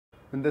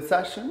In this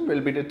session, we'll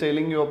be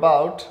detailing you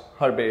about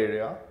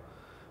herbaria.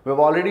 We've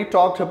already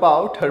talked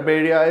about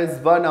herbaria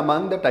is one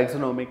among the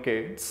taxonomic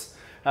aids,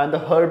 and the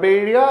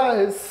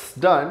herbaria is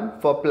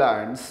done for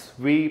plants.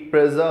 We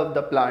preserve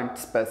the plant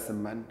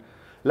specimen.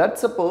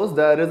 Let's suppose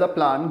there is a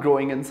plant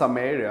growing in some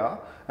area,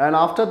 and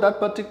after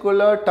that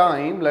particular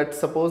time, let's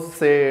suppose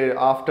say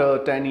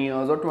after 10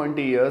 years or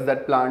 20 years,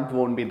 that plant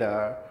won't be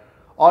there,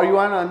 or you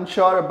are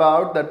unsure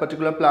about that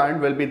particular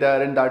plant will be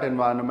there in that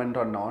environment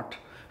or not,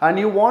 and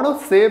you want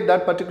to save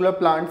that particular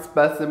plant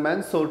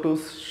specimen, so to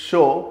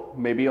show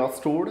maybe your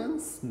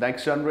students,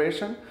 next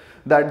generation,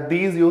 that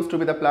these used to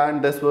be the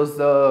plant, this was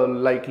the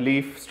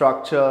leaf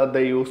structure,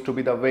 they used to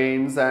be the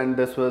veins, and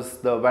this was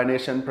the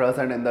venation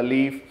present in the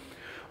leaf,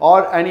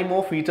 or any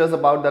more features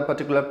about that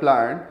particular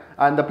plant,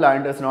 and the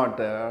plant is not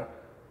there.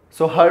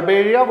 So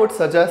herbaria would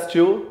suggest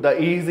you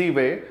the easy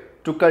way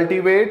to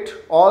cultivate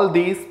all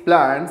these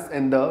plants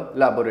in the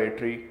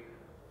laboratory.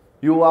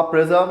 You are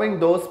preserving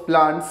those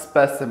plant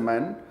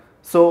specimen,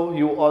 so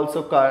you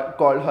also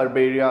call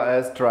herbaria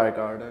as dry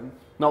garden.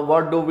 Now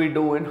what do we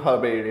do in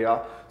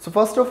herbaria? So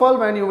first of all,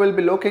 when you will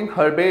be looking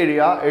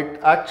herbaria,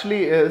 it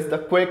actually is the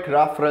quick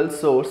referral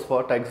source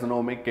for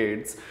taxonomic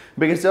aids,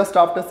 because just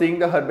after seeing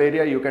the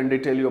herbaria you can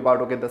detail you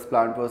about, okay, this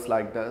plant was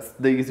like this,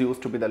 these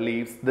used to be the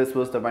leaves, this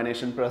was the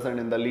venation present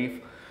in the leaf.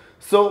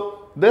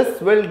 So this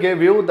will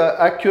give you the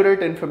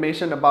accurate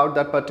information about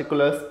that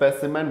particular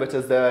specimen which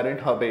is there in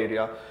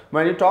herbaria.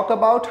 When you talk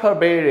about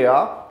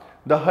herbaria,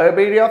 the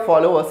herbaria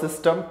follow a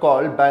system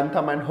called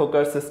Bentham and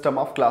Hooker system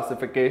of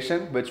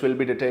classification, which will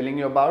be detailing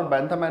you about.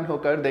 Bentham and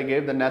Hooker, they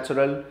gave the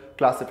natural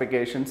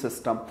classification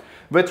system,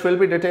 which will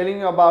be detailing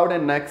you about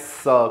in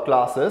next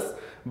classes.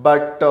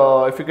 But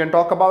if you can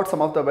talk about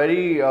some of the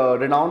very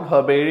renowned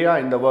herbaria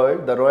in the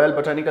world, the Royal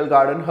Botanical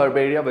Garden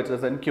herbaria, which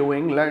is in Kew,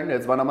 England,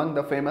 is one among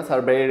the famous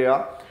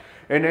herbaria.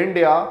 In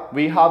India,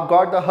 we have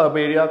got the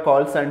herbaria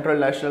called Central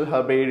National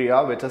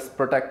Herbaria, which is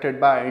protected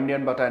by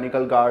Indian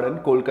Botanical Garden,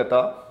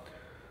 Kolkata.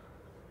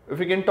 If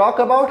we can talk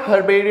about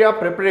herbaria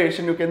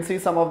preparation, you can see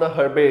some of the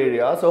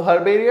herbaria. So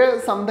herbaria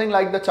is something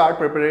like the chart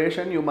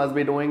preparation you must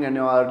be doing in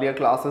your earlier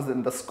classes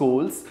in the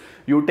schools.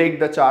 You take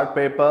the chart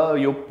paper,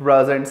 you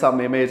present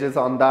some images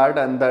on that,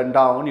 and then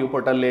down you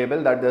put a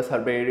label that this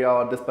herbaria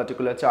or this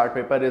particular chart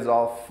paper is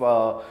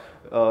of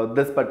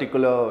this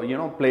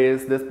particular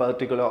place, this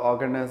particular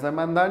organism,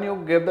 and then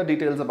you give the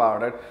details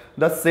about it.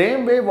 The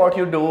same way what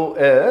you do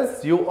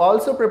is you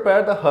also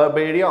prepare the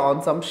herbaria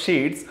on some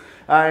sheets,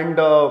 and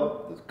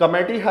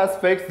committee has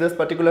fixed this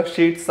particular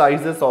sheet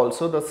sizes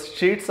also. The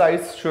sheet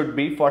size should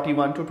be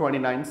 41 to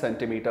 29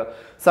 centimeter.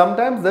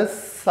 Sometimes this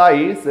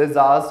size is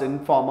asked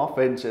in form of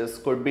inches,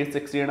 could be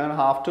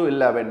 16.5 to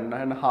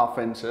 11.5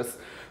 inches.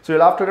 So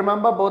you'll have to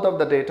remember both of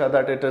the data,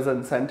 that it is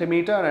in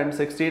centimeter, and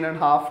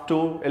 16.5 to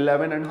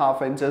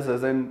 11.5 inches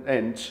is in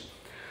inch.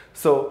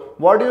 So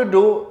what do you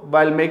do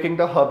while making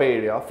the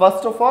herbaria?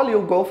 First of all,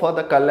 you go for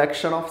the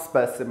collection of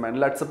specimen.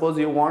 Let's suppose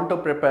you want to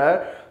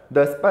prepare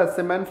the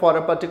specimen for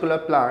a particular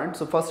plant.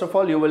 So first of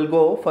all, you will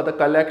go for the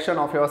collection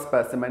of your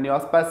specimen.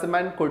 Your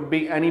specimen could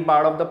be any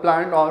part of the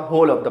plant or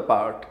whole of the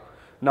part.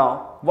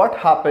 Now what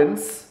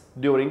happens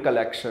during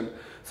collection?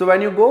 So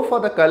when you go for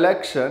the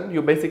collection,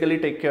 you basically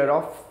take care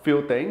of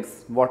few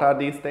things. What are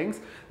these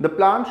things? The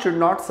plant should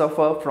not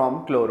suffer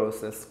from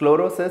chlorosis.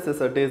 Chlorosis is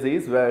a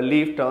disease where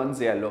leaf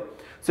turns yellow.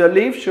 So your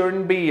leaf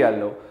shouldn't be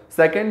yellow.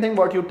 Second thing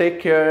what you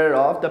take care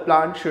of, the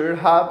plant should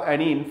have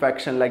any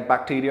infection like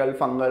bacterial,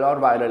 fungal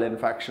or viral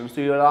infection. So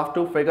you'll have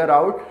to figure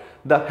out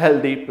the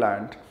healthy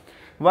plant.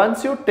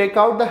 Once you take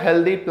out the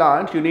healthy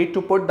plant, you need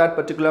to put that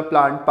particular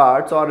plant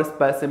parts or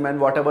specimen,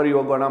 whatever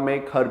you're gonna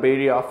make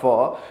herbaria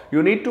for,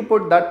 you need to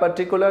put that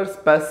particular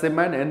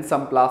specimen in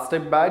some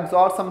plastic bags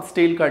or some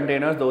steel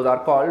containers. Those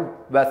are called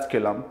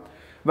vasculum.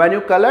 When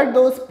you collect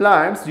those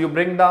plants, you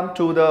bring them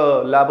to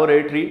the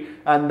laboratory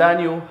and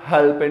then you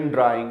help in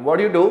drying. What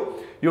do?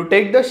 You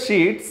take the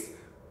sheets,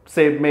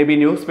 say maybe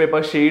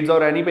newspaper sheets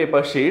or any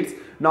paper sheets.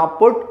 Now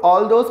put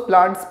all those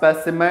plant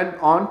specimen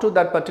onto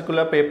that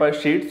particular paper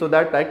sheet, so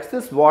that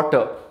excess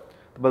water,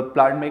 the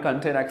plant may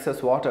contain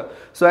excess water,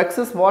 so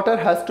excess water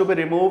has to be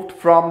removed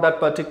from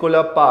that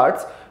particular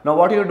parts. Now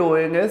what you're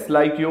doing is,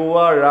 like, you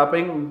are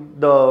wrapping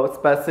the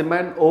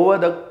specimen over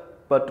the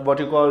what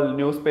you call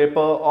newspaper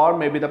or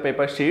maybe the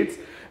paper sheets,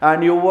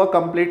 and you were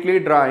completely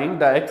drying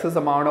the excess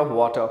amount of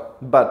water,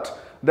 but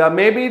there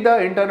may be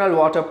the internal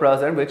water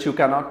present which you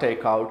cannot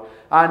take out,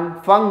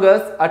 and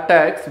fungus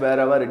attacks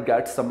wherever it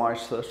gets the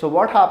moisture. So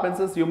what happens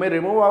is, you may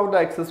remove out the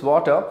excess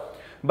water,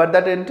 but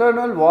that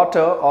internal water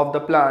of the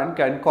plant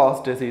can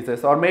cause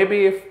diseases, or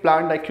maybe if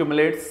plant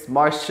accumulates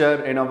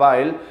moisture in a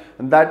while,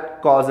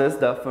 that causes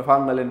the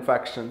fungal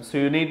infection. So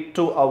you need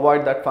to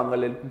avoid that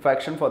fungal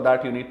infection. For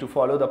that you need to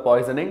follow the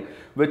poisoning,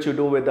 which you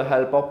do with the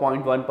help of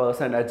 0.1%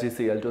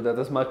 HgCl2, that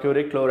is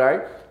mercury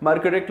chloride.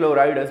 Mercury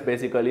chloride is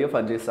basically a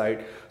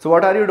fungicide. So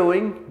what are you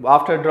doing?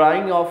 After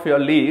drying off your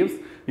leaves,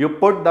 you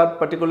put that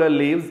particular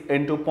leaves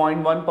into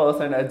 0.1%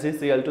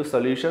 HgCl2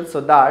 solution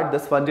so that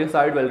this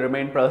fungicide will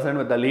remain present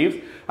with the leaves,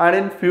 and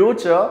in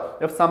future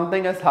if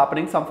something is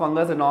happening, some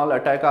fungus and all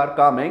attack are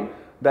coming,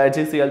 the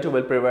HgCl2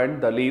 will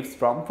prevent the leaves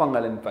from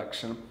fungal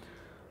infection.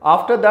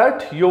 After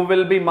that, you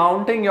will be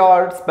mounting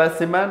your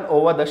specimen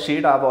over the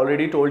sheet. I have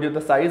already told you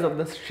the size of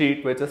the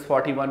sheet, which is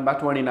 41 by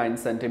 29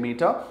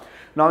 centimeter.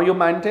 Now you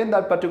maintain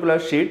that particular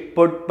sheet,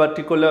 put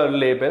particular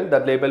label,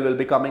 that label will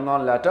be coming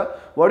on later.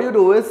 What you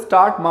do is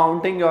start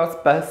mounting your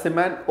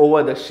specimen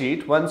over the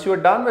sheet. Once you are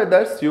done with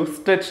this, you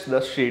stitch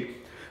the sheet,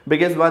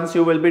 because once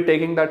you will be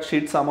taking that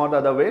sheet some or the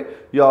other way,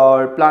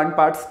 your plant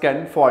parts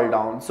can fall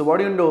down. So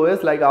what you do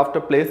is, like after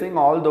placing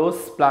all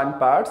those plant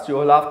parts, you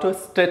will have to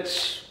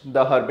stitch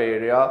the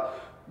herbaria,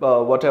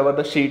 whatever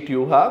the sheet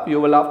you have,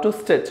 you will have to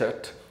stitch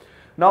it.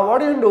 Now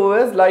what you do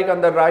is, like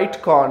on the right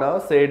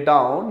corner, say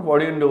down,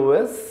 what you do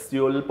is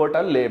you will put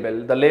a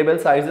label. The label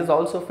size is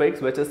also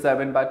fixed, which is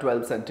 7 by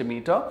 12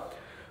 centimeter.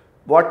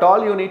 What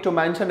all you need to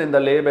mention in the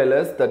label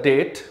is the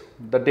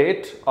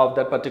date of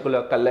that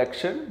particular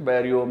collection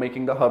where you are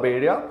making the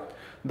herbaria,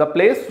 the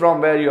place from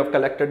where you have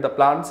collected the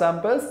plant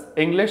samples,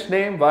 English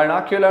name,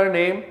 vernacular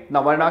name.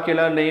 Now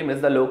vernacular name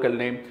is the local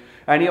name.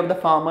 Any of the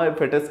farmer, if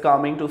it is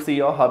coming to see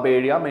your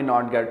herbaria, may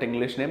not get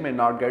English name, may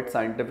not get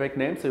scientific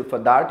name. So for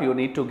that you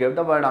need to give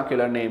the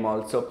vernacular name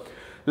also.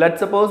 Let's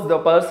suppose the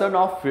person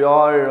of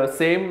your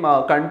same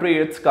country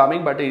is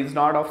coming, but he is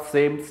not of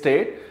same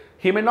state.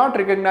 He may not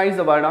recognize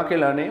the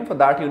vernacular name. For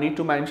that you need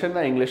to mention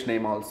the English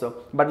name also.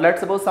 But let's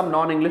suppose some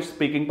non-English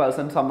speaking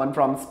person, someone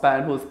from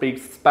Spain who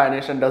speaks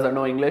Spanish and doesn't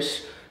know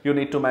English, you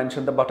need to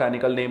mention the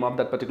botanical name of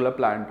that particular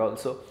plant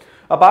also.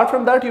 Apart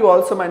from that, you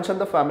also mention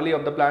the family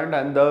of the plant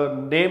and the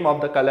name of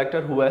the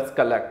collector who has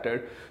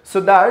collected. So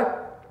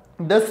that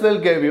this will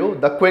give you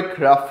the quick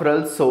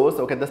referral source.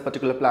 Okay, this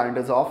particular plant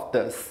is of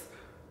this.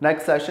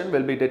 Next session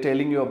will be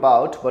detailing you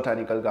about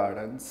botanical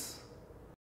gardens.